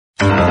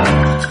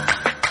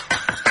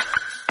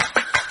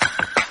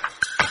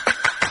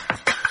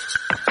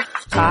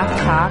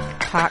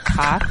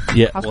talk.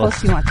 Yeah, How close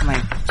do you want the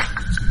mic?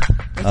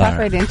 Do I talk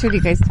right into it? Or do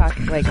you guys talk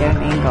like at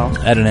an angle?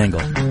 At an angle.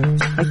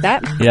 Like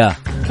that? Yeah.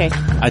 Okay.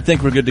 I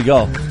think we're good to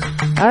go.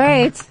 All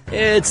right.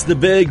 It's the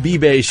Big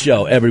B-Bay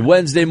Show every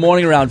Wednesday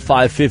morning around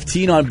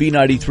 5:15 on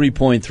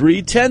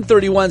B93.3.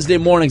 10:30 Wednesday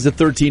mornings at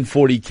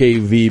 1340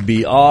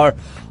 KVBR.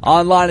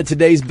 Online at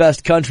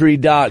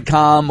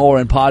today'sbestcountry.com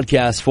or in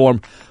podcast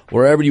form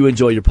wherever you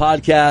enjoy your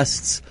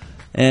podcasts.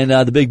 And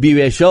the Big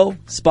B-Bay Show,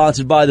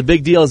 sponsored by the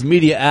Big Deals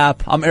Media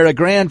app. I'm Eric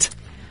Grant.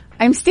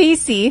 I'm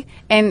Stacy,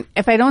 and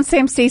if I don't say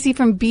I'm Stacy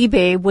from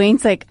B-Bay,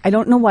 Wayne's like, I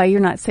don't know why you're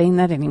not saying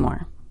that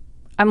anymore.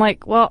 I'm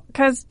like, well,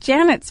 because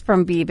Janet's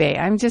from B-Bay.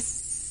 I'm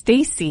just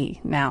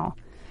Stacy now.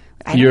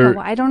 I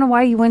don't know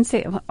why you wouldn't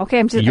say. Okay,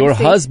 I'm just. Your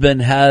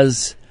husband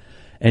has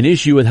an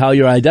issue with how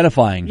you're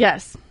identifying.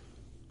 Yes.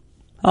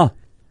 Huh.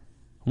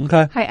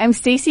 Okay. Hi, I'm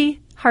Stacy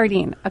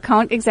Harding,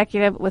 account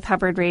executive with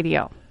Hubbard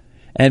Radio.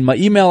 And my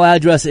email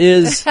address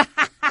is.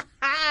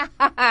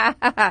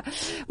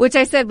 Which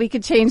I said we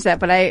could change that,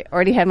 but I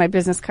already had my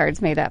business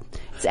cards made up.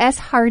 It's S.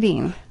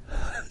 Harding.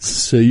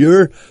 So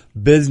your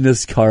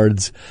business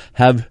cards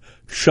have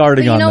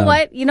sharding on them. You know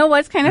what? You know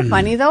what's kind of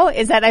funny though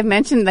is that I've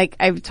mentioned, like,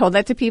 I've told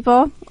that to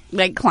people,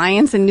 like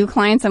clients and new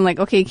clients. I'm like,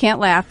 okay, you can't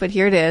laugh, but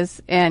here it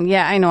is. And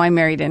yeah, I know I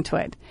married into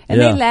it,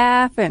 and they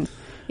laugh, and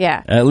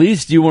yeah. At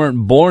least you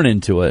weren't born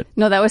into it.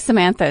 No, that was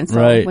Samantha, and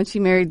so when she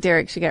married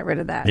Derek, she got rid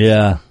of that.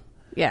 Yeah. So,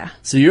 yeah.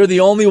 So you're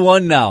the only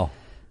one now.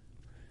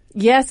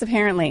 Yes,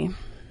 apparently.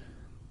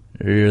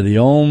 You're the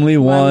only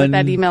one with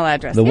that email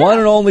address. The one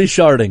and only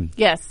sharding.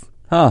 Yes.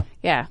 Huh.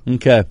 Yeah.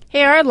 Okay.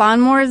 Hey, are our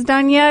lawnmowers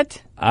done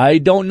yet? I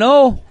don't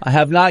know. I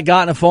have not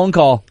gotten a phone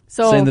call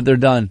saying that they're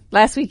done.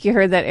 Last week you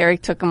heard that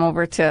Eric took them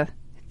over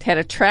had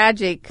a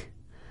tragic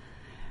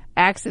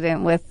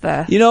accident with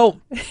You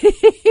know,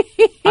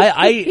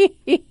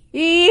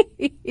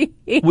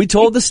 we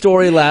told the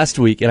story last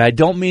week, and I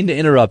don't mean to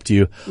interrupt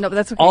you. No, but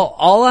that's okay.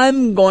 All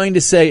I'm going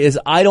to say is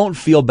I don't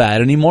feel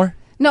bad anymore.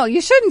 No,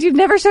 you shouldn't. You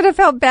never should have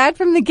felt bad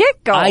from the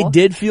get-go. I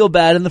did feel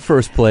bad in the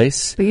first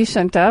place. But you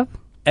shouldn't have.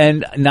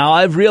 And now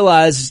I've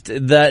realized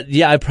that,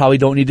 I probably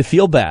don't need to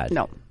feel bad.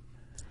 No.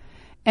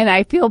 And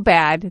I feel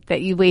bad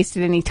that you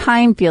wasted any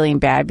time feeling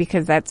bad,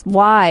 because that's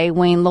why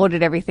Wayne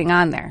loaded everything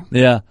on there.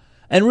 Yeah.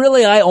 And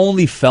really, I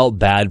only felt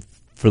bad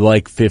for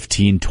like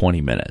 15,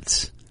 20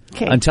 minutes.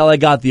 Okay. Until I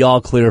got the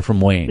all clear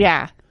from Wayne.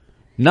 Yeah.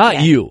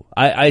 Not you.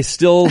 I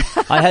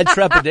had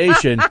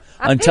trepidation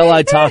until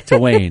I talked to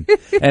Wayne.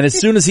 And as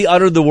soon as he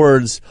uttered the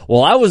words,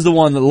 well, I was the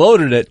one that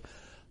loaded it.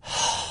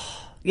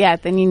 Yeah,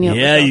 then you knew it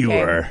was okay. Yeah, you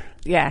were.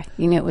 Yeah,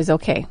 you knew it was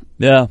okay.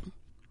 Yeah.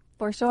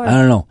 For sure. I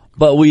don't know.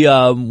 But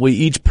we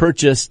each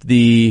purchased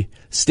the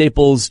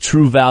Staples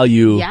True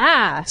Value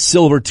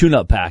silver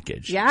tune-up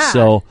package. Yeah.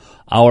 So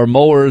our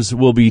mowers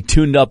will be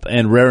tuned up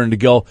and raring to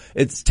go.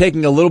 It's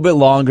taking a little bit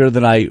longer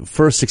than I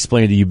first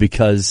explained to you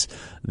because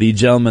the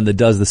gentleman that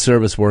does the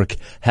service work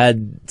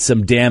had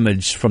some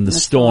damage from the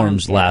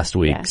storms last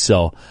week. Yeah.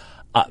 So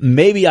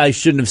maybe I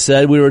shouldn't have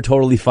said we were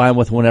totally fine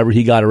with whenever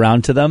he got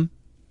around to them.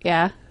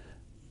 Yeah.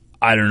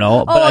 I don't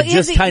know, but I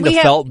just kind of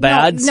felt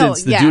bad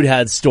since the dude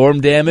had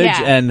storm damage,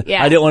 and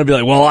I didn't want to be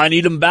like, well, I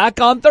need him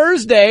back on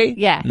Thursday.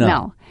 Yeah,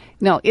 no.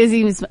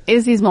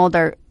 Izzy's mowed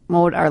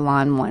our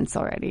lawn once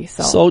already.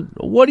 So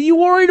what are you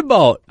worried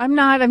about? I'm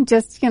not. I'm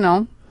just,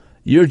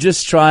 You're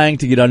just trying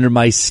to get under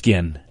my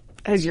skin.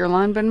 Has your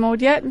lawn been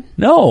mowed yet?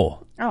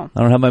 No. Oh.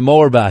 I don't have my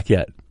mower back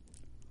yet.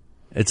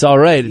 It's all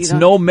right. It's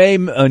no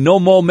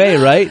mow May,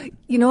 right?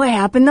 You know what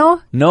happened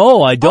though?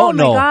 No, I don't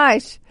know. Oh my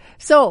gosh.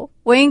 So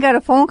Wayne got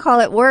a phone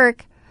call at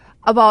work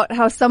about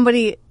how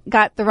somebody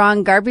got the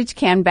wrong garbage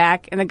can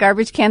back, and the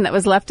garbage can that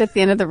was left at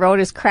the end of the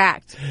road is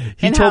cracked.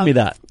 He told me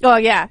that. Oh,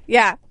 yeah.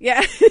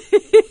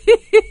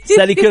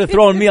 Said he could have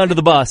thrown me under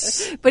the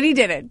bus. But he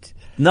didn't.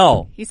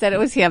 No. He said it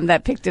was him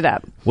that picked it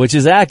up. Which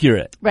is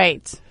accurate.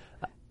 Right.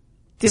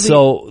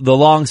 So the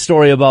long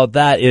story about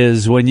that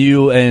is when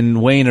you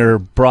and Wayner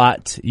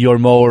brought your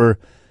mower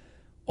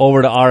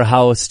over to our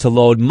house to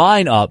load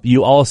mine up,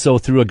 you also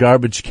threw a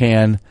garbage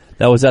can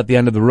that was at the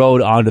end of the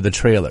road onto the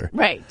trailer.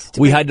 Right.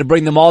 We had to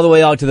bring them all the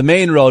way out to the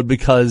main road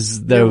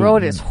because the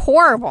road is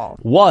horrible.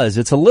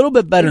 It's a little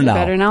bit better now.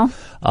 Better now?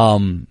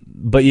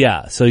 But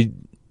yeah, so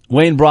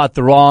Wayne brought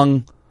the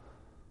wrong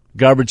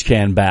garbage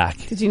can back.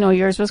 Did you know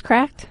yours was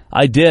cracked?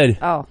 I did.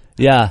 Oh.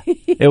 Yeah.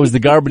 It was the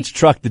garbage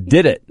truck that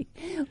did it.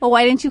 Well,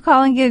 why didn't you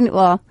call and get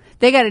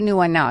they got a new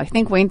one now. I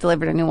think Wayne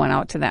delivered a new one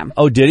out to them.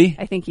 Oh, did he?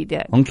 I think he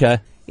did. Okay.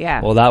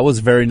 Yeah. Well, that was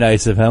very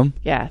nice of him.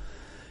 Yeah.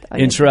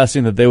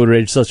 Interesting that they would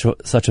rage such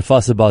a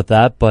fuss about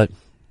that, but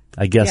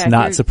I guess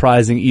not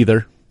surprising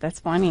either. That's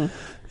funny.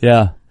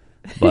 Yeah.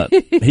 But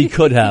he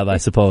could have, I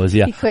suppose.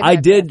 Yeah.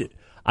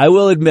 I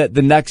will admit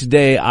the next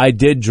day I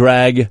did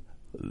drag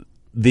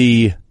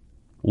the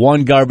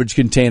one garbage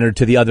container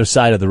to the other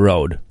side of the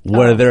road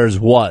where theirs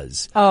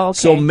was. Oh, okay.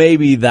 So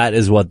maybe that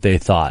is what they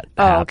thought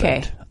happened.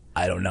 Okay.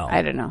 I don't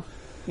know.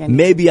 Yeah,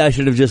 maybe I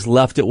should have just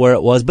left it where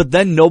it was, but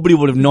then nobody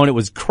would have known it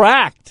was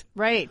cracked.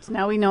 Right.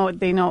 Now they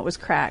know it was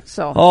cracked.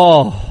 So.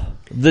 Oh.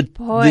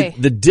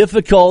 The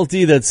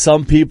difficulty that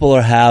some people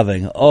are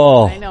having.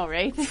 Oh, I know,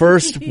 right?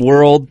 First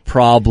world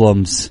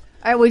problems.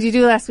 All right, what did you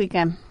do last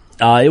weekend?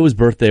 It was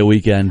birthday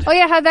weekend. Oh,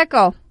 yeah, how'd that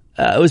go?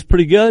 It was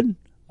pretty good.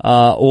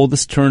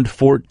 Oldest turned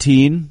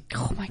 14.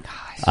 Oh, my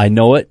gosh. I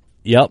know it.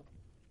 Yep.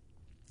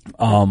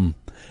 Kind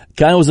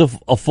of was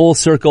a full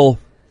circle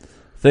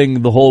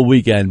thing the whole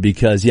weekend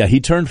because, yeah, he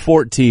turned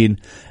 14,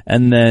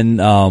 and then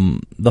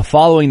the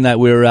following night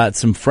we were at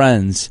some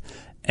friends,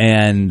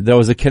 and there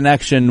was a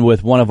connection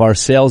with one of our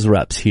sales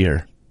reps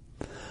here.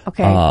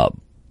 Okay.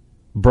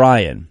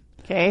 Brian.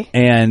 Okay.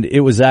 And it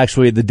was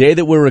actually the day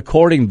that we're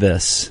recording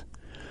this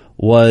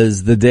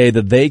was the day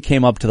that they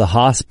came up to the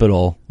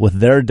hospital with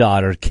their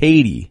daughter,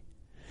 Katie,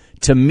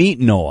 to meet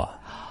Noah.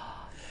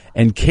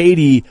 And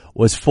Katie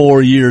was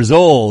 4 years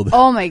old.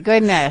 Oh, my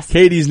goodness.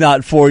 Katie's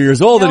not 4 years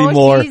old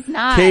anymore. She's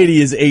not.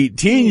 Katie is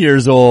 18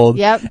 years old.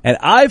 Yep. And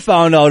I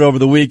found out over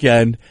the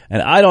weekend,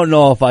 and I don't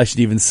know if I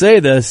should even say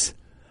this,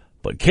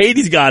 but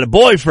Katie's got a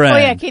boyfriend. Oh,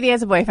 yeah, Katie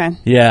has a boyfriend.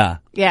 Yeah.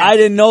 Yeah. I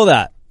didn't know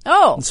that.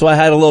 Oh. So I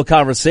had a little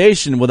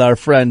conversation with our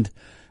friend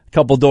a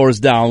couple doors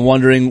down,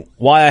 wondering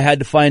why I had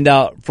to find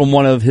out from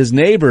one of his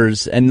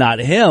neighbors and not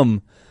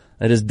him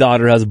that his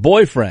daughter has a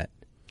boyfriend.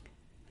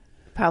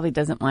 Probably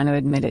doesn't want to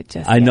admit it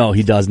just I yet. know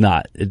he does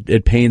not.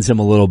 It pains him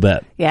a little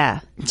bit. Yeah.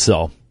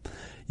 So,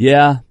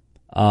 yeah.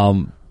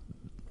 So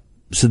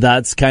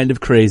that's kind of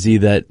crazy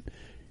that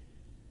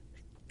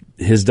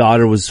his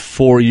daughter was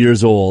 4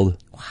 years old.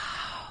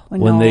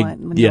 When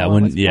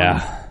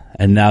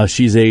And now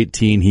she's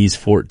 18, he's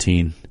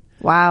 14.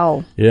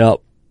 Wow.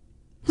 Yep.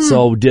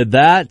 So did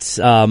that.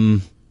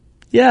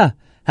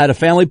 Had a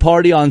family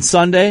party on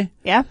Sunday.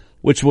 Yeah.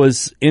 Which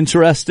was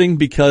interesting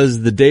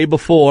because the day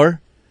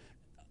before,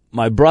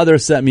 my brother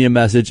sent me a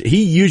message.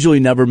 He usually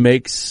never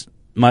makes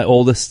my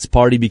oldest's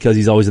party because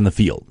he's always in the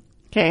field.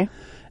 Okay.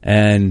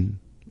 And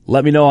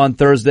let me know on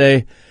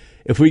Thursday.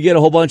 If we get a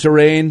whole bunch of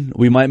rain,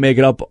 we might make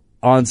it up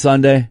on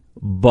Sunday,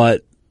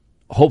 but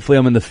hopefully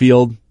I'm in the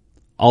field.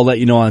 I'll let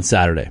you know on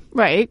Saturday.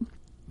 Right.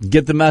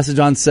 Get the message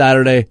on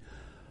Saturday.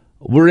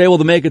 We're able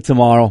to make it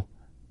tomorrow.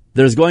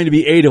 There's going to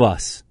be 8 of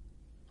us.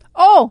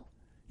 Oh.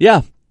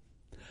 Yeah.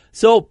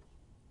 So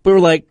we were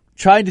like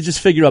trying to just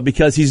figure out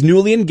because he's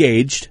newly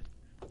engaged.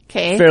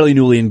 Okay. Fairly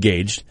newly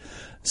engaged.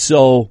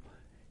 So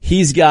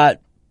he's got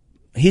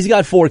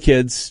 4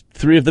 kids.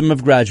 3 of them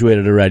have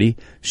graduated already.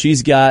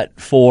 She's got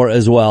 4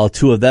 as well.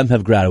 2 of them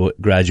have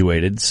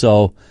graduated.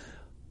 So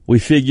we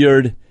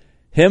figured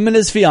him and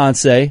his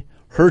fiance,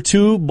 her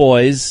 2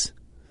 boys,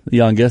 the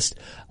youngest,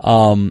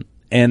 and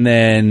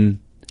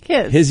then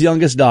his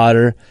youngest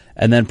daughter,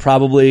 and then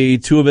probably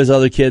 2 of his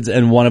other kids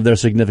and one of their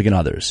significant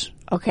others.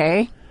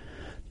 Okay.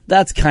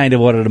 That's kind of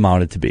what it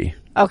amounted to be.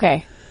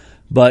 Okay.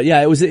 But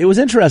yeah, it was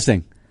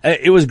interesting.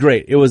 It was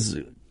great. It was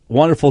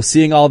wonderful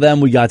seeing all of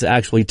them. We got to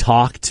actually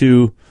talk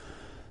to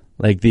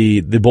like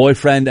the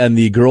boyfriend and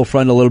the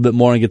girlfriend a little bit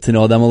more and get to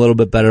know them a little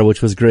bit better,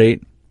 which was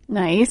great.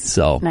 Nice.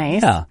 So,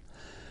 nice. Yeah,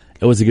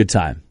 it was a good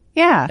time.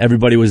 Yeah.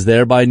 Everybody was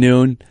there by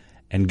noon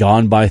and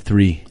gone by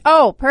 3.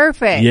 Oh,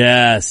 perfect.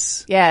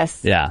 Yes.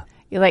 Yes. Yeah.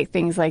 You like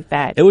things like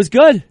that. It was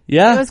good.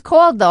 Yeah. It was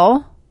cold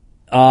though.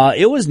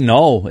 It was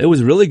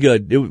really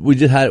good. We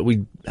had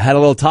a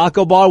little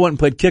taco bar, went and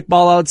played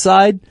kickball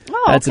outside.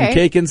 Oh, had some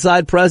cake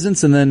inside,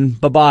 presents, and then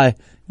bye-bye. It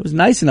was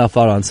nice enough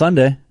out on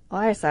Sunday. Oh,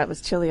 I thought it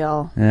was chilly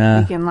all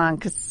Yeah. weekend long.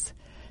 Because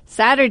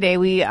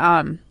Saturday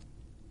I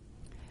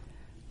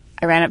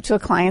ran up to a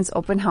client's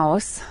open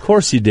house. Of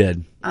course you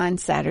did. On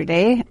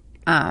Saturday,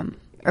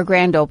 or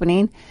grand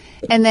opening.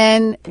 And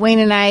then Wayne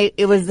and I,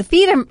 it was the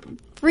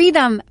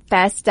Freedom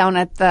Fest down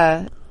at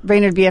the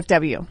Brainerd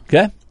VFW.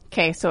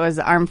 Okay, so it was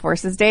the Armed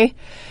Forces Day.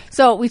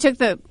 So we took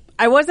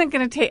I wasn't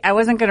going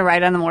to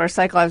ride on the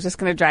motorcycle. I was just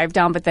going to drive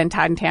down, but then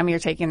Todd and Tammy are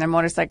taking their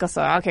motorcycle.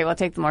 So, okay, we'll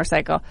take the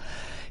motorcycle.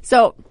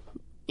 So,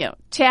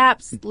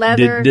 chaps,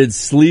 leather. Did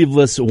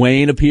sleeveless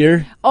Wayne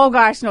appear? Oh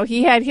gosh, no,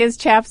 he had his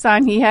chaps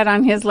on. He had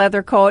on his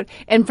leather coat.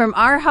 And from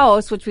our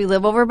house, which we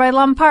live over by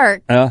Lum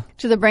Park, to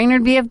the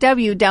Brainerd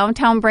VFW,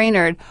 downtown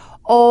Brainerd,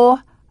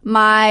 oh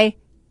my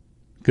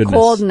goodness.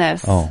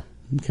 Coldness. Oh,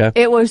 okay.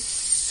 It was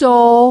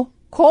so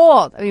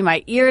cold. I mean,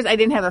 my ears, I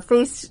didn't have a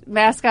face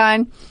mask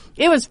on.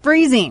 It was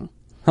freezing.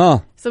 Huh.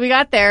 So we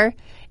got there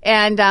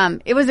and,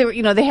 it was,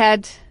 they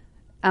had,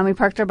 we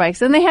parked our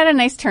bikes and they had a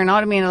nice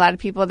turnout. I mean, a lot of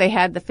people, they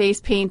had the face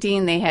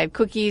painting, they had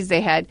cookies,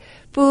 they had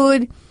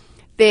food.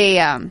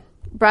 They,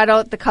 brought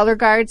out the color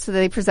guards so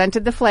they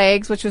presented the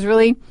flags, which was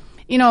really,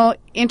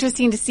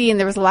 interesting to see. And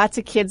there was lots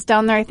of kids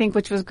down there, I think,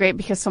 which was great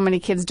because so many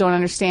kids don't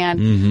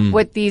understand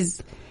what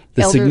these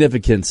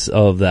significance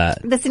of that.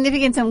 The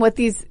significance and what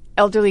these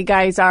elderly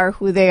guys are,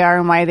 who they are,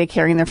 and why they're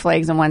carrying their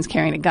flags, and one's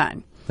carrying a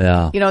gun.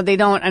 Yeah. They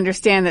don't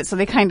understand that, so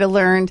they kind of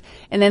learned.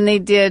 And then they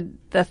did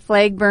the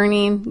flag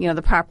burning,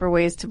 the proper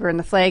ways to burn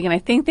the flag, and I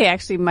think they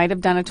actually might have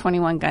done a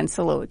 21-gun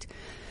salute.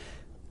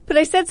 But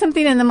I said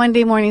something in the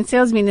Monday morning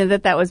sales meeting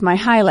that was my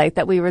highlight,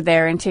 that we were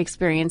there and to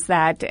experience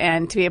that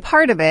and to be a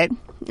part of it.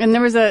 And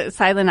there was a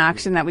silent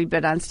auction that we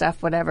bid on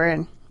stuff, whatever,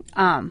 and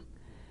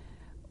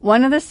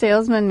One of the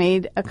salesmen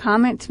made a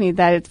comment to me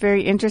that it's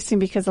very interesting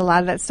because a lot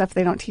of that stuff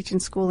they don't teach in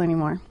school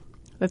anymore.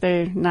 That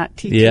they're not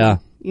teaching, a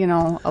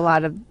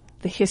lot of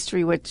the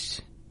history,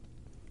 which...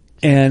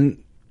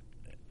 And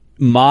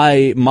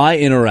my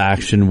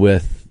interaction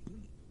with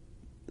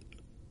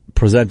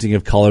presenting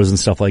of colors and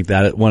stuff like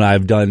that, when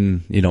I've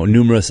done,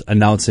 numerous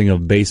announcing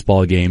of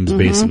baseball games,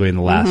 basically in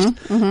the last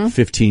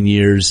 15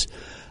 years,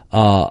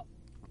 I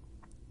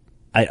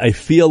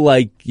feel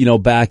like,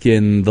 back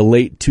in the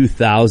late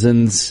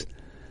 2000s,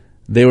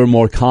 they were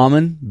more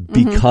common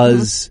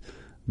because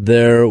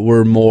there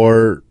were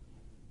more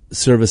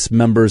service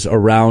members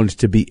around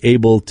to be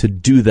able to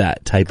do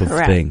that type of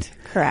thing.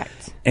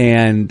 Correct.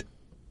 And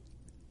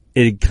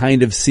it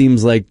kind of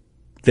seems like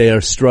they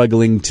are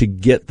struggling to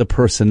get the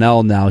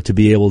personnel now to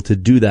be able to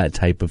do that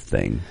type of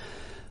thing.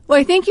 Well,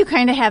 I think you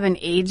kind of have an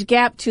age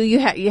gap too. You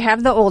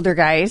have the older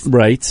guys,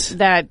 right,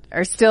 that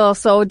are still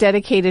so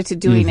dedicated to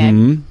doing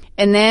it,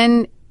 and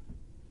then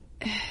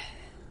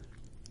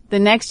the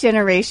next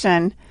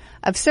generation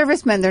of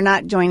servicemen, they're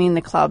not joining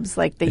the clubs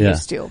like they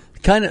used to.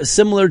 Kind of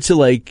similar to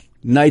like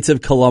Knights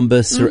of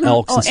Columbus or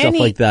Elks and stuff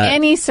like that.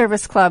 Any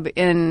service club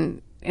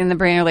in the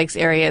Brainerd Lakes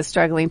area is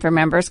struggling for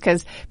members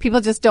because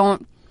people just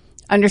don't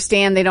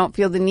understand. They don't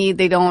feel the need.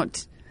 They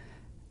don't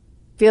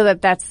feel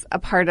that that's a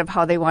part of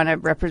how they want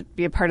to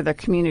be a part of their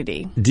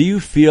community. Do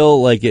you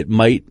feel like it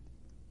might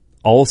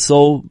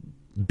also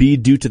be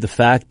due to the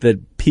fact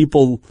that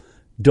people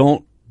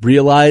don't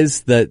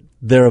realize that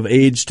they're of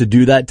age to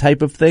do that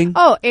type of thing?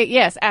 Oh,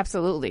 yes,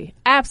 absolutely.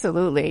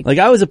 Absolutely. Like,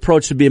 I was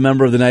approached to be a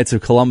member of the Knights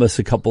of Columbus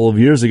a couple of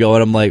years ago,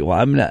 and I'm like, well,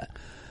 I'm not.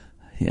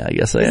 Yeah, I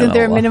guess I am. Isn't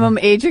there a minimum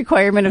age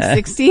requirement of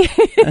 60?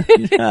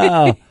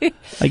 No,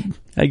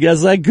 I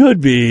guess I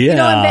could be,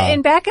 yeah.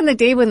 And back in the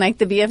day when, like,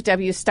 the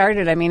VFW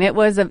started, I mean, it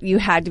was, you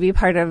had to be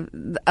part of,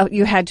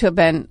 you had to have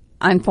been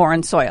on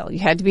foreign soil. You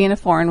had to be in a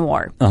foreign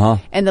war.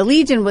 And the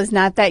Legion was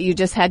not that. You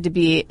just had to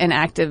be an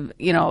active,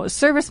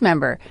 service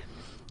member.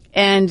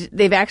 And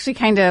they've actually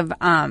kind of,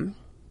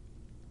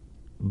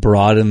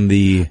 broadened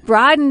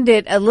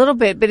it a little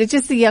bit, but it's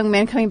just the young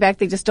men coming back.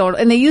 They just don't,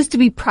 and they used to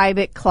be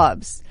private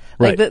clubs.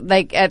 Right.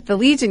 Like at the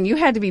Legion, you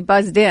had to be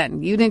buzzed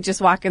in. You didn't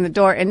just walk in the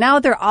door. And now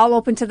they're all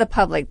open to the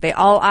public. They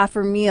all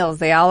offer meals.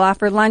 They all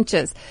offer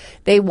lunches.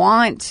 They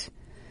want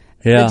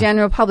the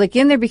general public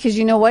in there because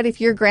you know what?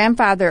 If your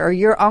grandfather or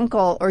your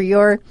uncle or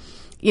your,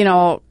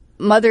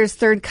 mother's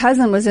third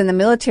cousin was in the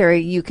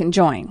military, you can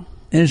join.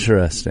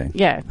 Interesting.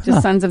 Yeah,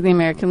 just Sons of the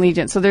American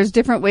Legion. So there's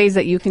different ways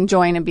that you can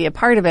join and be a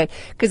part of it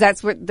because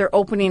that's what they're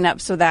opening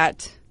up so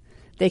that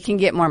they can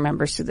get more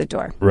members through the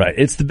door. Right.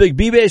 It's the Big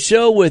B-Bay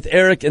Show with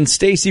Eric and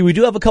Stacy. We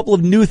do have a couple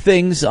of new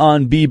things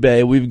on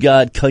B-Bay. We've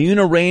got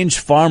Cuyuna Range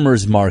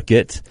Farmers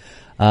Market.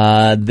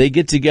 They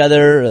get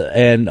together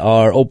and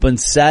are open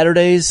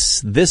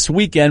Saturdays this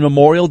weekend,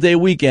 Memorial Day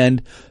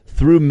weekend,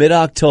 through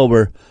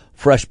mid-October.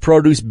 Fresh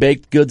produce,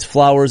 baked goods,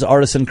 flowers,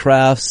 artisan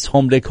crafts,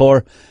 home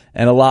decor,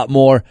 and a lot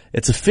more.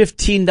 It's a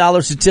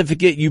 $15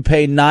 certificate. You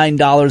pay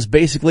 $9.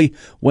 Basically,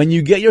 when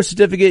you get your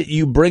certificate,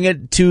 you bring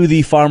it to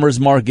the farmers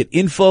market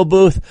info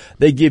booth.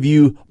 They give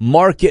you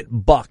market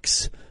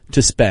bucks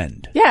to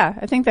spend. Yeah,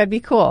 I think that'd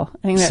be cool.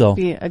 I think that'd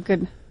be a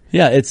good...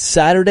 Yeah, it's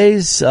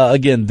Saturdays,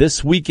 again,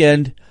 this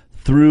weekend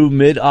through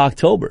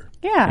mid-October.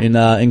 Yeah.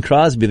 In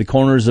Crosby, the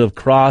corners of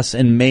Cross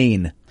and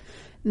Main.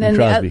 And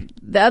then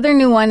the other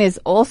new one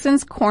is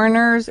Olson's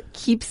Corners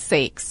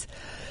Keepsakes.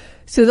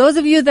 So those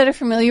of you that are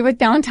familiar with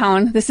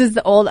downtown, this is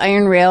the old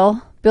Iron Rail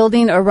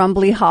building or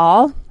Rumbly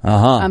Hall.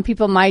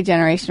 People my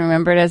generation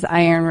remember it as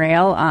Iron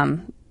Rail.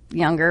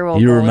 Younger will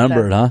You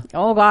remember it, huh?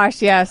 Oh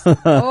gosh, yes.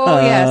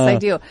 Oh yes, I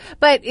do.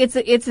 But it's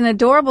an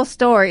adorable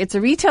store. It's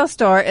a retail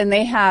store and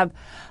they have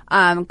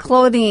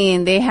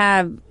clothing, they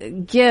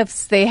have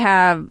gifts, they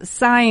have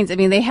signs. I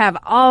mean, they have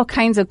all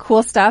kinds of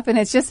cool stuff and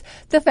it's just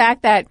the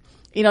fact that,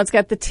 it's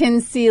got the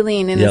tin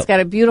ceiling and it's got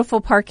a beautiful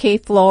parquet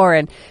floor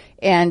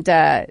and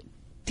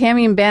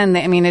Tammy and Ben,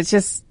 I mean, it's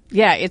just,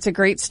 it's a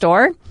great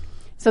store.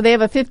 So they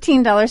have a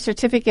 $15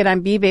 certificate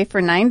on B-Bay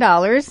for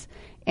 $9,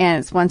 and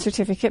it's one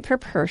certificate per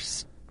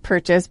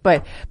purchase.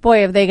 But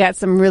boy, have they got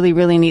some really,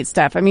 really neat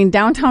stuff. I mean,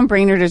 downtown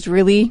Brainerd is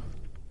really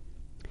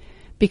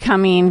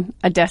becoming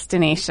a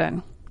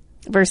destination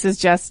versus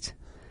just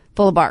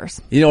full of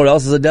bars. You know what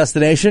else is a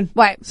destination?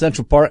 What?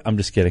 Central Park. I'm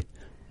just kidding.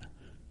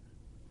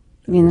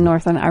 You mean the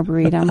Northland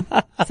Arboretum,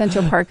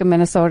 Central Park of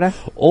Minnesota?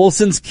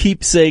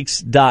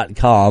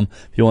 Olson'sKeepsakes.com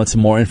if you want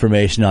some more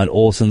information on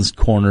Olson's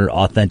Corner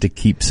Authentic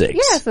Keepsakes.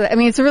 Yeah, so, I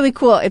mean, it's a really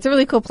cool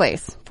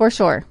place, for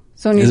sure.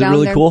 So when you're Is it down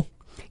really there, cool?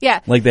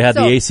 Yeah. Like they have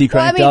the AC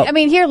cranked up? I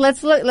mean, here,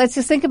 let's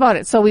just think about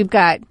it. So we've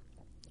got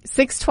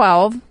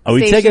 612 Are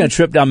we taking a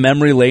trip down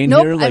memory lane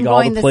here? Like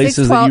all the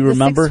places that you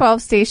remember? The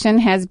 612 station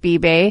has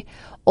B-Bay.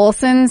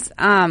 Olson's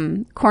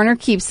Corner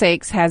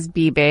Keepsakes has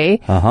B-Bay.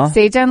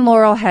 Sage on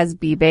Laurel has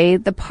B-Bay.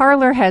 The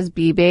Parlor has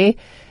B-Bay.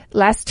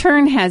 Last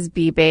Turn has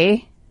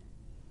B-Bay.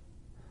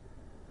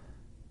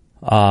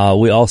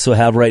 We also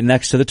have right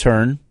next to the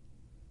turn,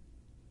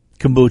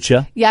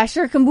 Kombucha. Yeah,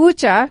 sure,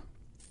 Kombucha.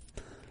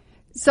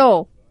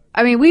 So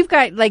I mean, we've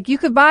got, like, you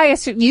could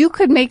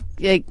make,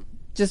 like,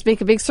 just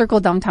make a big circle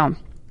downtown.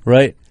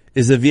 Right.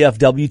 Is the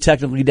VFW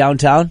technically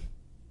downtown?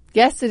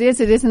 Yes, it is.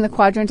 It is in the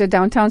quadrant of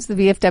downtown, so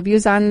the VFW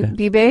is on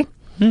B-Bay.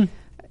 I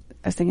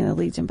was thinking the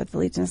Legion, but the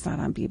Legion's not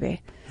on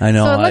B-Bay. I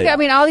know. So look, I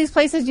mean, all these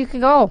places you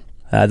could go.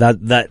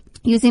 That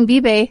using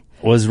B-Bay.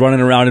 Was running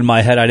around in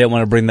my head. I didn't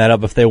want to bring that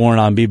up if they weren't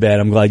on B-Bay.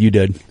 I'm glad you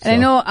did. So. And I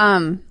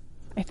know,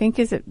 I think,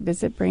 is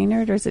it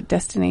Brainerd or is it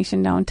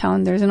Destination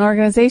Downtown? There's an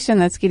organization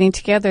that's getting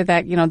together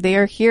that, you know, they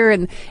are here.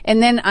 And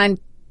then on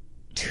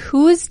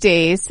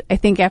Tuesdays, I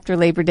think after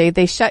Labor Day,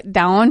 they shut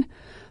down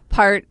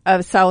part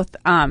of South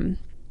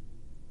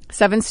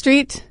 7th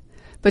Street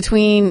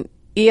between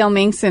E.L.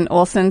 Minks and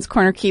Olson's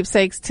Corner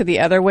Keepsakes to the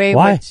other way.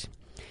 Why?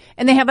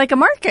 And they have like a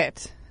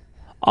market.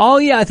 Oh,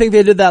 yeah. I think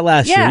they did that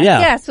last year. Yeah.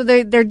 Yeah. So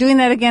they're doing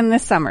that again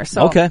this summer.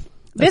 So okay.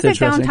 That's visit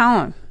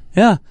downtown.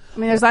 Yeah. I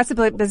mean, there's lots of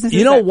businesses.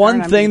 You know,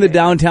 one thing the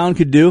downtown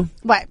could do?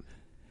 What?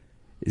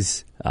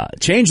 Is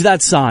change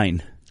that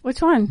sign.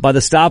 Which one? By the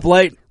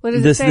stoplight. What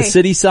does it say? The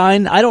city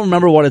sign. I don't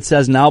remember what it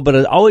says now, but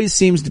it always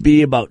seems to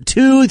be about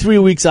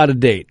 2-3 weeks out of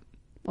date.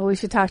 Well, we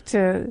should talk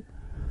to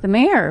the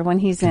mayor when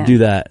he's in. Do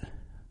that.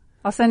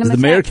 I'll send him Is a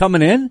the mayor text.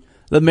 coming in?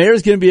 The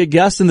mayor's going to be a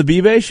guest in the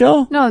B-Bay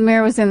show? No, the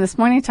mayor was in this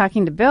morning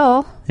talking to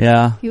Bill.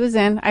 Yeah. He was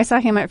in. I saw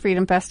him at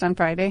Freedom Fest on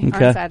Friday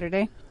or on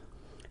Saturday.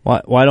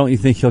 Why don't you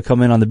think he'll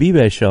come in on the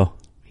B-Bay show?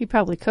 He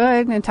probably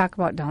could and talk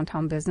about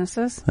downtown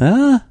businesses.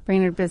 Ah.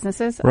 Brainerd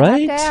businesses.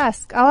 Right. I'll have to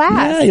ask. I'll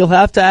ask. Yeah, you'll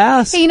have to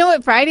ask. Hey, you know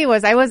what Friday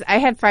was? I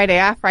had Friday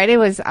off. Friday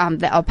was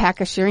the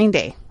alpaca shearing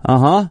day.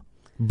 Uh-huh.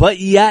 But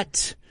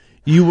yet,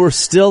 you were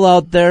still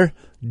out there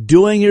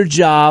doing your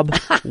job,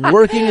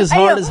 working as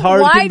hard as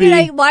hard can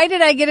be. Why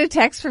did I get a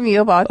text from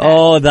you about that?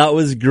 Oh, that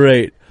was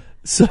great.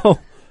 So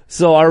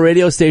our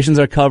radio stations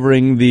are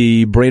covering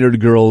the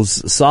Brainerd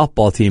girls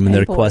softball team in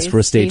their quest for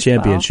a state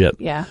championship.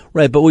 Yeah.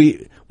 Right, but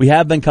we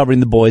have been covering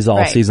the boys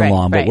all season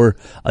long, but we're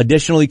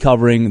additionally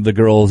covering the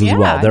girls as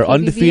well. They're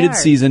undefeated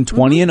season,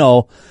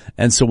 20-0,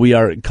 and so we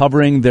are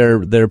covering their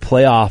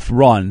playoff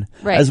run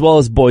as well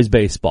as boys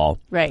baseball.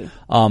 Right.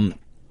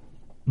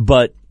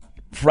 But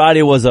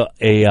Friday was a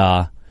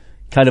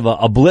kind of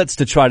a blitz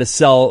to try to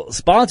sell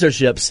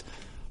sponsorships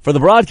for the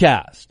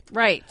broadcast.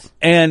 Right.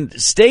 And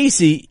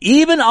Stacy,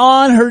 even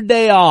on her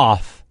day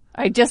off,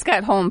 I just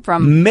got home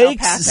from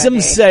makes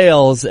some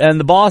sales, and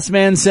the boss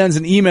man sends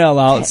an email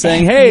out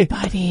saying, "Hey,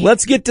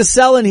 let's get to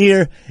selling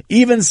here."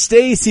 Even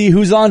Stacy,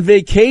 who's on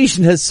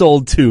vacation, has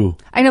sold 2.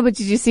 I know, but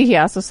did you see he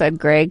also said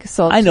Greg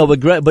sold? I know,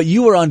 but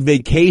you were on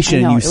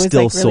vacation and you still sold.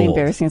 It was really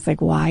embarrassing. It's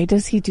like, why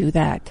does he do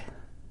that?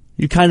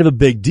 You're kind of a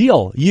big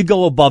deal. You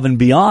go above and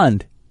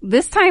beyond.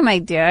 This time I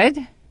did.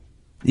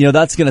 You know,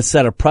 that's going to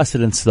set a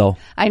precedence, though.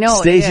 I know.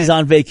 Stacy's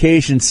on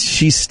vacation.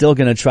 She's still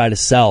going to try to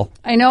sell.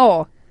 I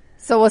know.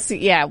 So we'll see.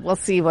 Yeah, we'll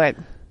see what.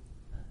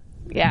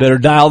 Yeah. Better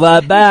dial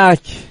that back.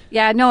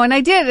 Yeah, no, and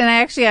I did. And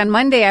I actually, on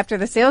Monday after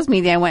the sales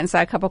meeting, I went and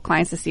saw a couple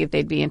clients to see if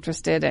they'd be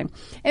interested. And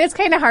it's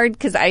kind of hard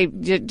because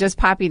just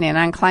popping in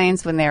on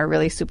clients when they're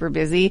really super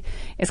busy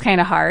is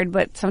kind of hard.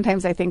 But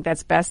sometimes I think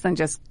that's best than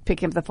just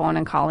picking up the phone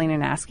and calling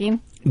and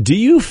asking. Do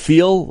you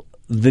feel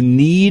the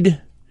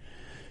need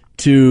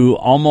to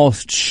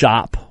almost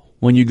shop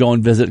when you go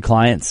and visit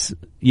clients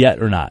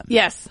yet or not?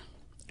 Yes.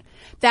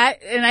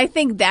 And I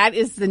think that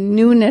is the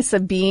newness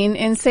of being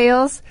in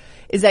sales,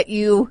 is that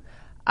you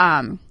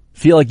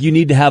feel like you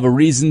need to have a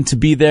reason to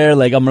be there,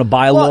 like I'm going to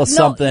buy a little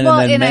something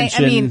and then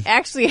mention. I mean,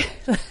 actually,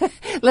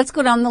 let's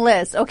go down the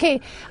list.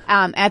 Okay,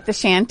 at the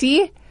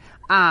shanty,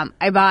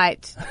 I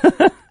bought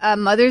a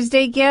Mother's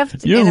Day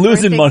gift. You're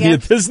losing money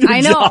at this new job. I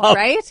know,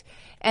 right?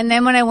 And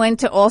then when I went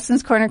to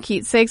Olson's Corner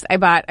Keepsakes, I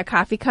bought a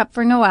coffee cup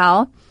for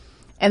Noelle.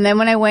 And then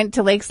when I went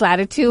to Lakes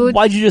Latitude,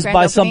 why'd you just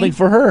buy something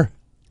for her?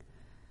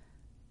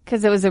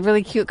 Because it was a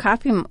really cute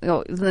coffee.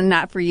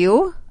 Not for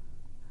you.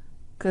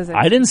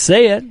 I didn't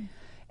say it.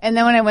 And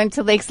then when I went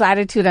to Lakes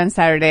Latitude on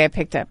Saturday, I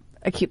picked up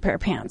a cute pair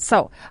of pants.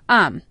 So,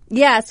 so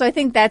I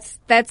think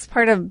that's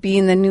part of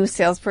being the new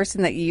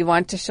salesperson, that you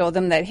want to show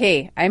them that,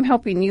 hey, I'm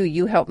helping you,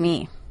 you help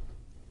me.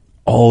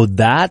 Oh,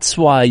 that's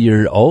why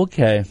you're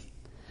okay.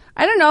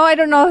 I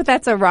don't know if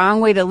that's a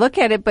wrong way to look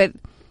at it, but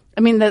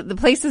I mean, the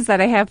places that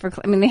I have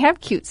they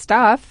have cute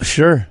stuff.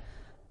 Sure.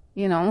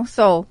 You know,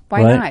 so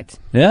why not?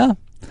 Yeah.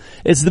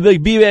 It's the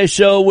Big B-Bay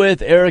Show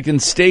with Eric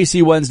and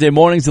Stacy, Wednesday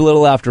mornings a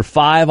little after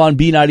 5 on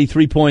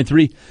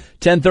B93.3,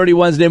 10:30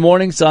 Wednesday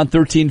mornings on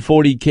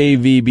 1340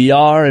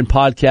 KVBR, and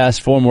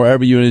podcast form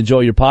wherever you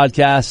enjoy your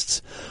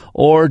podcasts,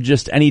 or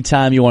just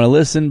anytime you want to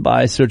listen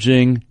by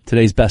searching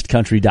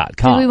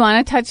today'sbestcountry.com. Do we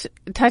want to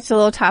touch a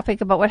little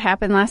topic about what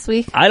happened last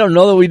week? I don't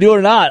know that we do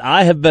or not.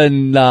 I have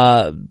been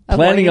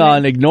planning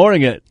on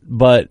ignoring it,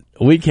 but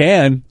we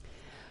can.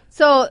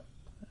 So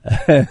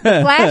the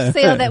flash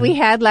sale that we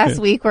had last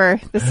week,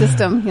 where the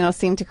system,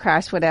 seemed to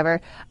crash,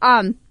 whatever.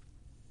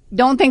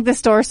 Don't think the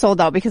store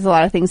sold out, because a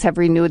lot of things have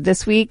renewed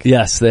this week.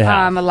 Yes, they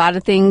have. A lot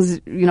of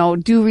things,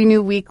 do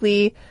renew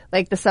weekly,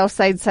 like the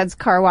Southside Suds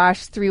car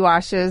wash, 3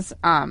 washes,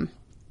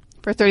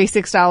 for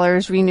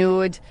 $36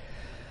 renewed.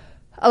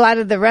 a lot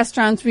of the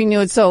restaurants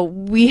renewed. So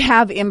we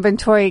have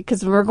inventory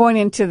because we're going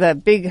into the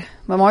big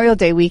Memorial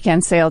Day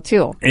weekend sale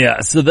too.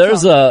 Yeah. So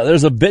there's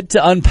a bit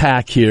to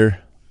unpack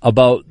here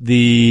about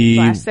the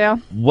flash sale.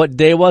 What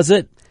day was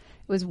it?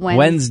 It was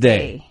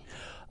Wednesday.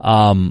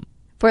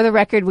 For the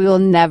record, we will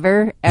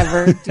never,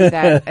 ever do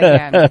that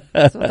again.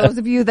 So those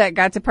of you that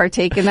got to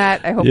partake in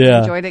that, I hope you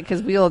enjoyed it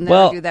because we will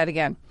never do that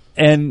again.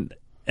 And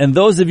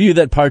those of you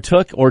that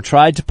partook or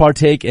tried to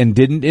partake and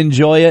didn't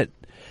enjoy it,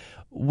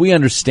 we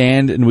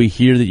understand and we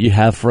hear that you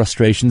have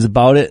frustrations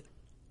about it.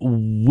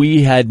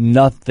 We had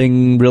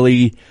nothing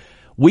really.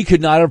 We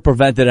could not have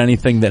prevented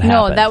anything that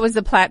happened. No, that was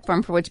the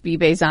platform for which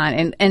B-Bay's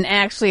on. And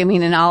actually, I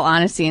mean, in all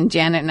honesty, and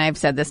Janet and I have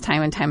said this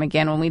time and time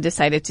again, when we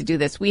decided to do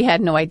this, we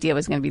had no idea it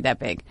was going to be that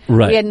big.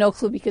 Right. We had no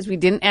clue because we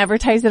didn't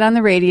advertise it on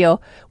the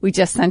radio. We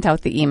just sent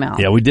out the email.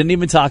 Yeah, we didn't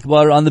even talk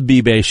about it on the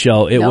B-Bay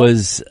show. It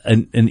was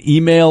an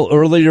email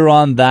earlier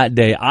on that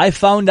day. I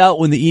found out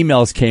when the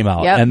emails came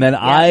out. Yep. And then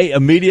I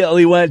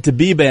immediately went to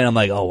B-Bay and I'm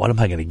like, oh, what am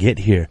I going to get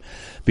here?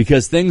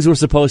 Because things were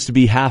supposed to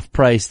be half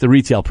price, the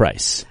retail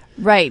price.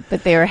 Right,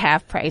 but they were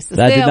half price.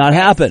 That did not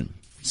happen.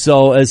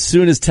 So as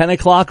soon as 10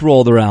 o'clock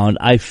rolled around,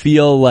 I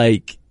feel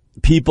like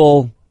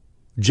people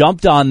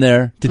jumped on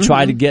there to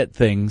try to get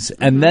things.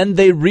 And then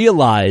they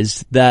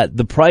realized that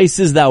the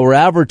prices that were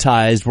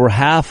advertised were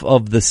half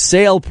of the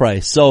sale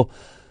price. So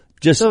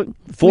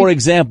for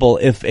example,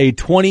 if a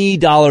 $20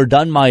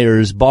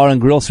 Dunmeyer's Bar and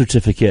Grill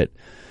certificate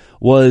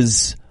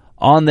was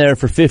on there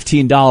for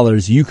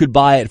 $15, you could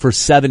buy it for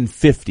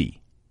 $7.50.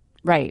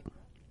 Right.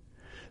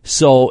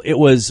 So it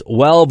was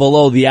well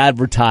below the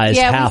advertised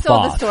half off. Yeah, we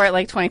sold the store at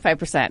like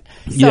 25%.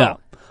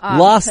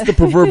 Lost the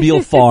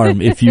proverbial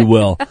farm, if you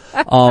will.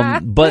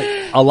 But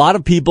a lot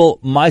of people,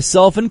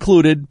 myself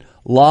included,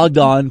 logged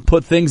on,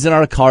 put things in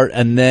our cart,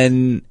 and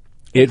then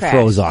it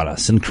froze on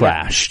us and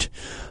crashed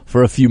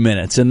for a few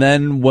minutes. And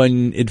then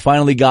when it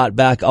finally got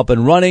back up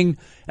and running,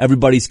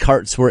 everybody's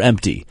carts were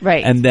empty.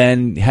 Right. And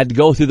then had to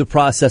go through the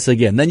process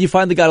again. Then you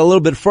finally got a little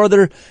bit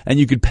further and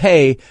you could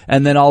pay,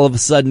 and then all of a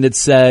sudden it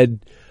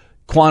said,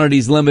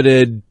 quantities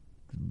limited,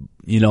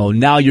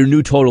 now your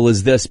new total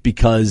is this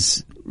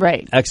because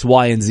X,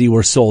 Y, and Z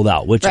were sold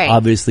out, which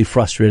obviously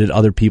frustrated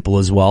other people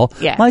as well,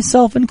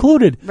 myself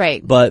included.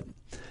 Right. But,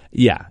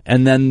 yeah.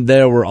 And then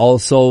there were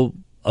also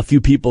a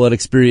few people that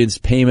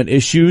experienced payment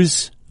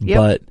issues,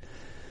 but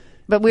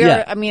we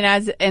are,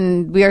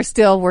 we are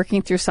still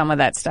working through some of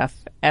that stuff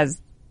as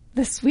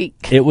this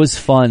week. It was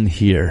fun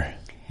here.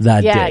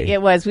 That day. Yeah,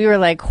 it was. We were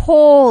like,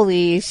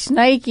 holy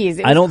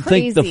shnikes. I don't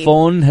think the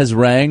phone has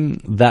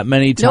rang that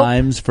many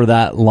times for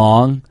that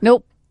long.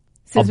 Nope.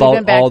 Since about we've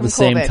been back all from the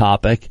same COVID.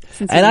 topic.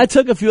 And I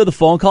took a few of the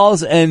phone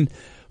calls, and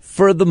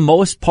for the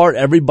most part,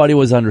 everybody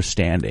was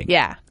understanding.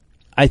 Yeah.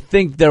 I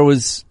think there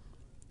was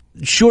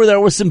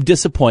some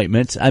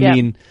disappointment. I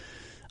mean,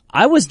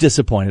 I was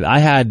disappointed. I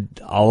had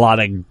a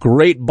lot of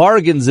great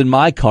bargains in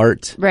my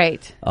cart.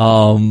 Right.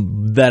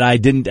 That I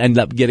didn't end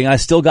up getting. I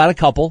still got a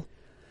couple.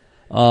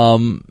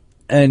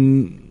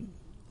 And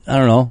I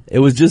don't know. It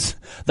was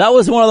that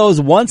was one of those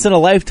once in a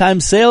lifetime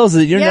sales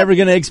that you're never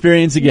going to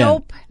experience again.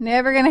 Nope.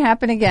 Never going to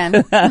happen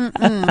again.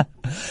 But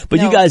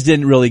you guys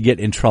didn't really get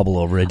in trouble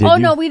over it, did you? Oh,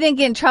 no, we didn't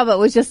get in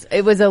trouble.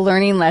 It was a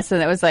learning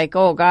lesson. It was like,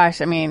 oh gosh,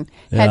 had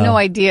no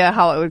idea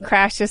how it would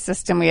crash the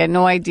system. We had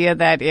no idea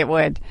that it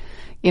would,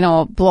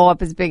 blow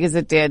up as big as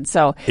it did.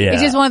 So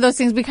it's just one of those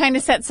things. We kind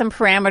of set some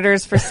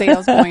parameters for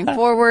sales going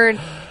forward.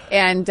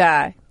 And,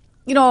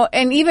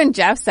 and even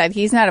Jeff said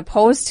he's not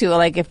opposed to,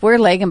 like, if we're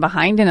lagging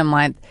behind in a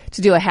month,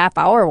 to do a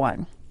half-hour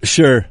one.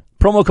 Sure.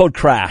 Promo code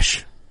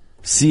CRASH.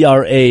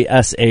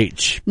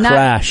 CRASH.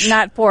 Crash.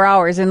 Not 4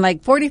 hours. And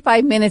like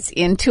 45 minutes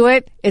into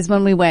it is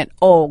when we went,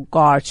 oh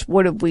gosh,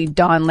 what have we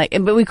done?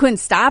 But we couldn't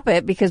stop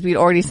it because we'd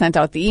already sent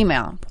out the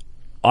email.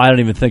 I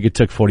don't even think it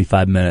took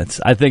 45 minutes.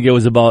 I think it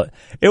was about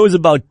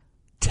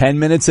 10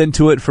 minutes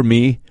into it for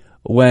me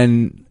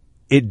when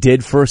it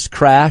did first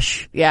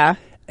crash. Yeah.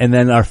 And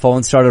then our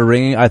phone started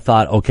ringing. I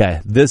thought, okay,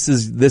 this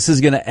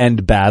is going to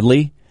end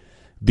badly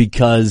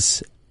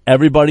because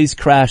everybody's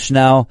crashed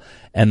now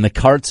and the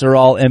carts are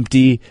all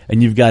empty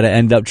and you've got to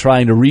end up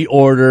trying to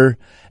reorder,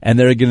 and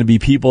there are going to be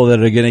people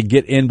that are going to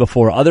get in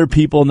before other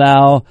people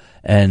now.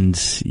 And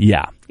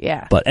yeah.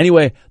 But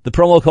anyway, the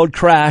promo code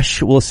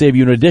CRASH will save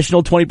you an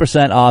additional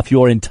 20% off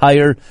your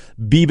entire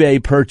B-Bay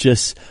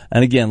purchase.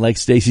 And again, like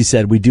Stacy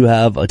said, we do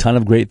have a ton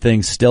of great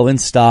things still in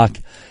stock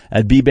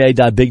at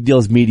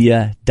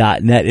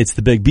bbay.bigdealsmedia.net. It's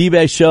the Big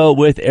B-Bay Show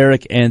with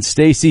Eric and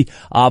Stacy.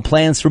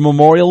 Plans for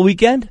Memorial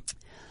Weekend?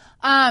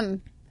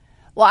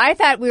 Well, I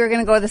thought we were going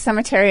to go to the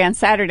cemetery on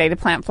Saturday to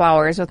plant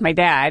flowers with my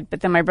dad,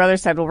 but then my brother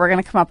said, well, we're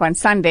going to come up on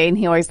Sunday, and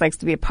he always likes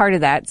to be a part of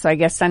that, so I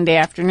guess Sunday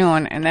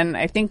afternoon. And then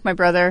I think my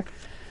brother,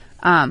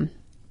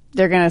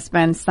 they're going to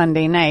spend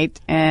Sunday night,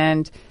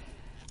 and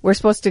we're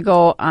supposed to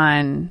go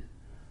on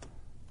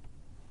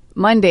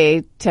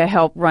Monday to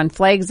help run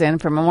flags in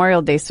for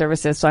Memorial Day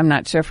services, so I'm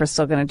not sure if we're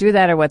still going to do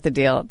that or what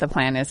the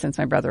plan is, since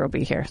my brother will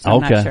be here, so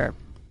I'm not sure.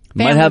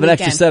 Might have an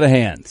extra set of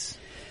hands.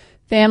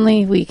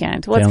 Family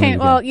weekend. Well,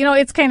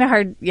 it's kind of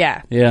hard.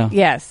 Yeah. Yeah.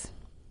 Yes.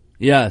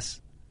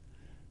 Yes.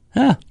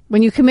 Huh.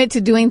 When you commit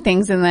to doing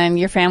things and then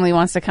your family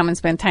wants to come and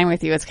spend time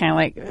with you, it's kind of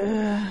like,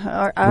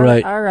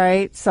 Right. all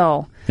right.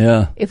 So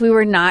Yeah. if we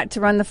were not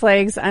to run the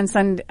flags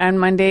on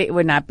Monday, it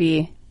would not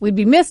be, we'd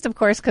be missed, of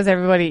course, because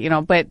everybody,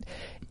 but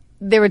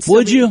there would still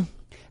Would you?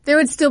 There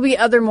would still be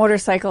other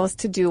motorcycles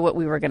to do what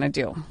we were going to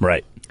do.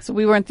 Right. So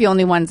we weren't the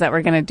only ones that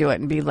were going to do it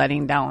and be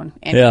letting down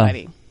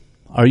anybody.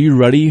 Are you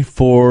ready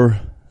for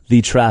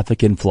the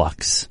traffic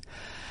influx?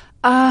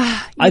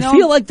 I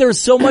feel like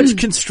there's so much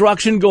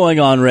construction going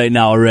on right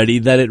now already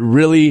that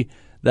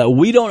that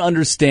we don't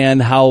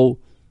understand how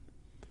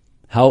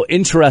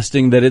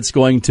interesting that it's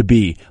going to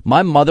be.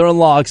 My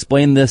mother-in-law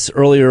explained this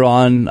earlier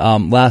on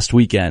last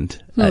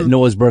weekend at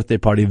Noah's birthday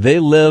party. They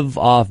live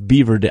on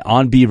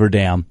Beaver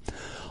Dam,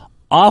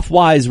 off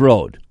Wise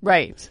Road.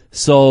 Right.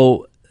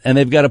 So, and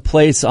they've got a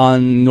place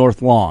on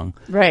North Long.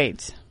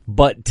 Right.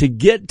 But to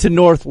get to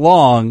North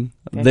Long,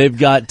 they've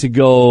got to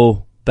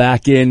go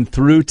back in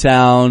through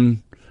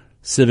town,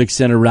 Civic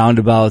Center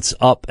roundabouts,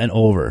 up and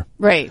over.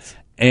 Right.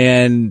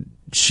 And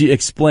she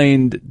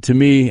explained to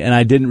me, and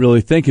I didn't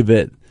really think of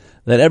it,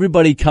 that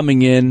everybody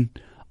coming in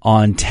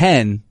on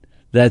 10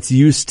 that's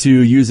used to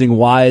using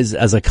Wise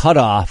as a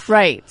cutoff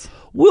Right.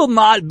 will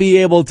not be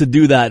able to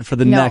do that for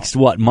the next,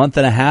 month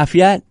and a half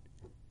yet?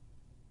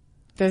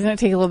 Doesn't it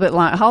take a little bit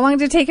long? How long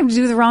did it take him to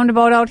do the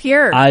roundabout out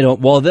here?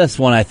 This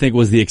one I think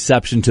was the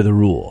exception to the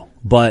rule.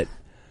 But,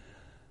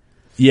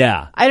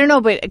 yeah. I don't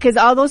know, but because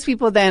all those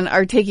people then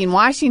are taking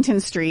Washington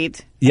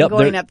Street and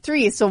going up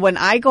 3. So when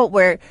I go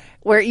where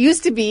it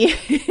used to be,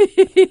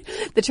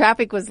 the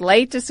traffic was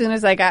light as soon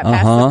as I got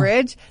past the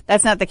bridge.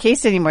 That's not the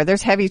case anymore.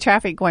 There's heavy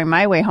traffic going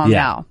my way home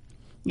now.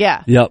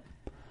 Yeah. Yep.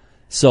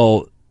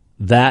 So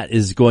that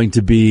is going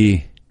to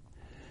be,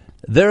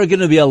 there are going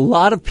to be a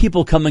lot of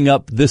people coming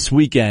up this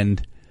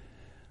weekend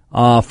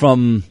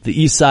from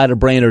the east side of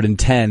Brainerd and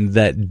 10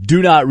 that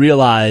do not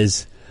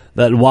realize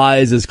that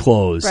Wise is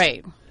closed.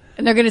 Right.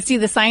 And they're going to see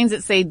the signs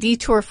that say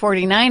Detour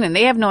 49, and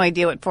they have no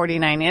idea what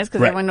 49 is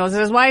because everyone knows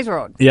it as Wise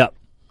Road. Yep.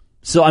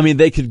 So, I mean,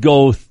 they could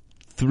go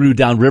through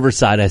down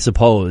Riverside, I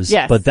suppose.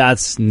 Yes. But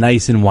that's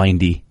nice and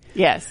windy.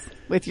 Yes.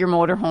 With your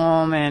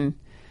motorhome and...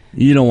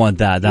 You don't want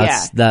that.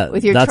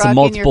 With your that's truck a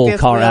multiple and your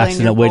car fifth wheel and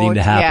accident your waiting boat.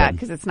 to happen. Yeah,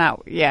 because it's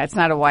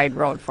not a wide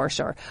road for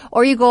sure.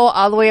 Or you go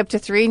all the way up to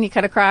 3 and you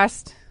cut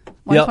across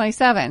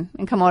 127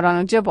 and come out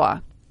on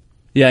Ojibwa.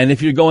 Yeah, and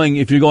if you're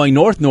going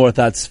north,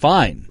 that's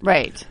fine.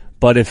 Right.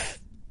 But if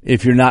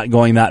you're not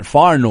going that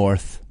far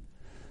north,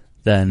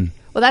 then...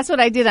 Well, that's what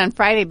I did on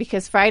Friday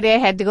because Friday I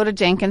had to go to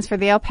Jenkins for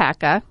the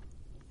alpaca.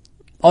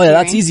 Oh, yeah,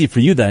 that's easy for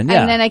you then,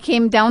 yeah. And then I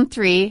came down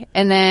 3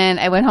 and then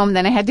I went home.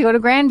 Then I had to go to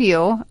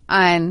Grandview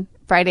on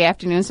Friday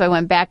afternoon, so I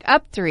went back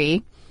up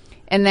 3.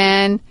 And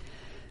then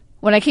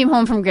when I came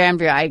home from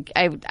Grandview,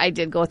 I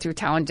did go through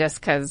town just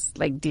because,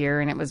 like, deer,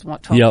 and it was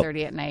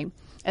 12:30 at night.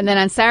 And then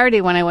on Saturday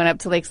when I went up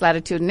to Lakes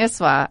Latitude and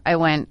Nisswa, I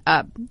went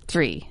up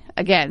 3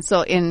 again.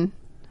 So in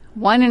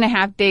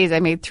 1.5 days, I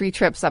made 3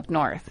 trips up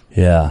north.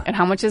 Yeah. And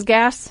how much is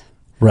gas?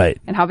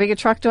 Right. And how big a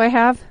truck do I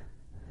have?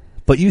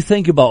 But you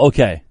think about,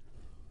 okay,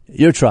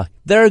 your truck.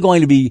 There are going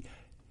to be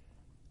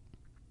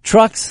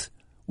trucks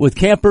with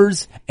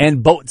campers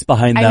and boats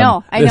behind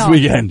them this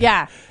weekend.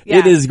 Yeah.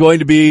 It is going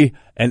to be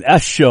an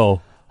S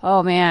show.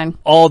 Oh, man.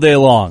 All day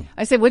long.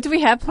 I said, what do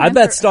we have planned? I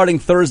bet starting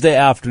Thursday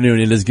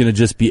afternoon, it is going to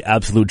just be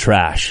absolute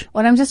trash.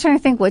 Well, I'm just trying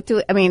to think,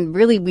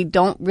 really, we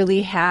don't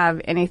really have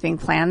anything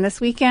planned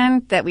this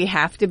weekend that we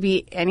have to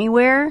be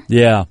anywhere.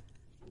 Yeah.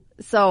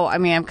 So, I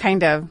mean, I'm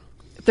kind of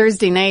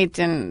Thursday night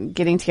and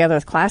getting together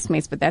with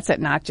classmates, but that's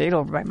at Knock Jade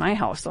over by my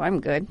house, so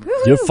I'm good.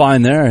 Woo-hoo. You're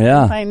fine there,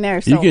 yeah. Fine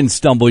there. So. You can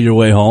stumble your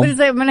way home. But it's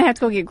like I'm going to have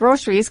to go get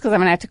groceries because I'm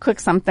going to have to cook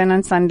something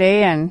on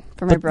Sunday and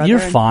for my brother. You're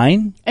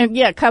fine. And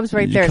yeah, Cub's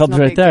right there. Cub's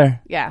right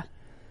there. Yeah.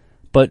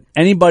 But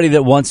anybody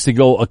that wants to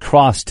go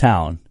across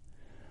town.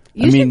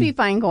 You should be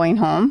fine going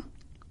home.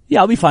 Yeah,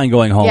 I'll be fine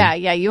going home. Yeah,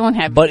 you won't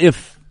have. But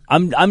if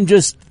I'm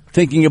just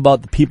thinking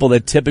about the people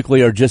that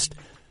typically are just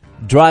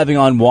driving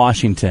on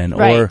Washington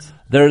or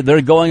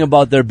they're going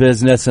about their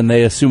business and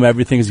they assume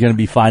everything is going to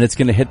be fine. It's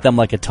going to hit them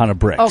like a ton of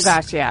bricks. Oh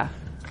gosh, yeah.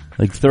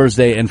 Like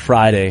Thursday and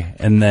Friday,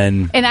 and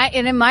then. And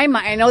in my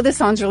mind, I know this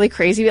sounds really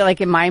crazy, but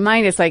like in my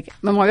mind, it's like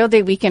Memorial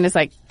Day weekend is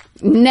like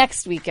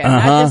next weekend,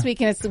 not this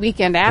weekend. It's the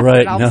weekend after.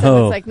 Right, and all of a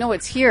sudden, it's like, no,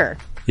 it's here.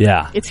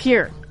 Yeah, it's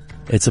here.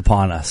 It's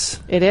upon us.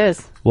 It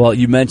is. Well,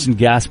 you mentioned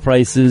gas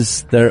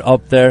prices; they're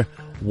up there.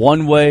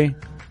 One way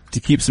to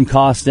keep some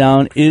costs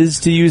down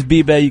is to use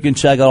B-Bay. You can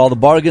check out all the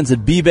bargains at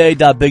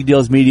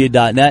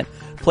bbay.bigdealsmedia.net.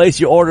 Place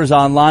your orders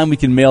online. We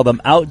can mail them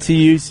out to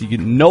you. So you get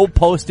no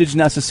postage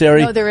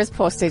necessary. No, there is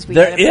postage. We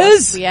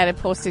added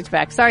postage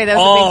back. Sorry, that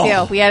was a big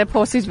deal. We added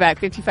postage back,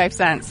 55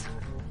 cents.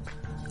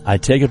 I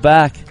take it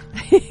back.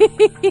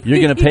 You're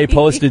going to pay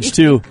postage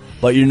too,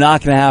 but you're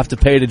not going to have to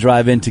pay to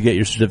drive in to get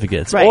your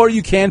certificates. Right. Or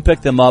you can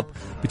pick them up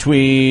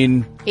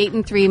between 8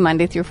 and 3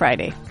 Monday through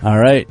Friday. All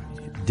right.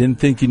 Didn't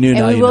think you knew.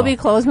 And we will be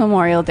closed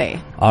Memorial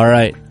Day. All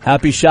right.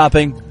 Happy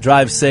shopping.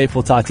 Drive safe.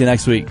 We'll talk to you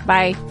next week.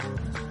 Bye.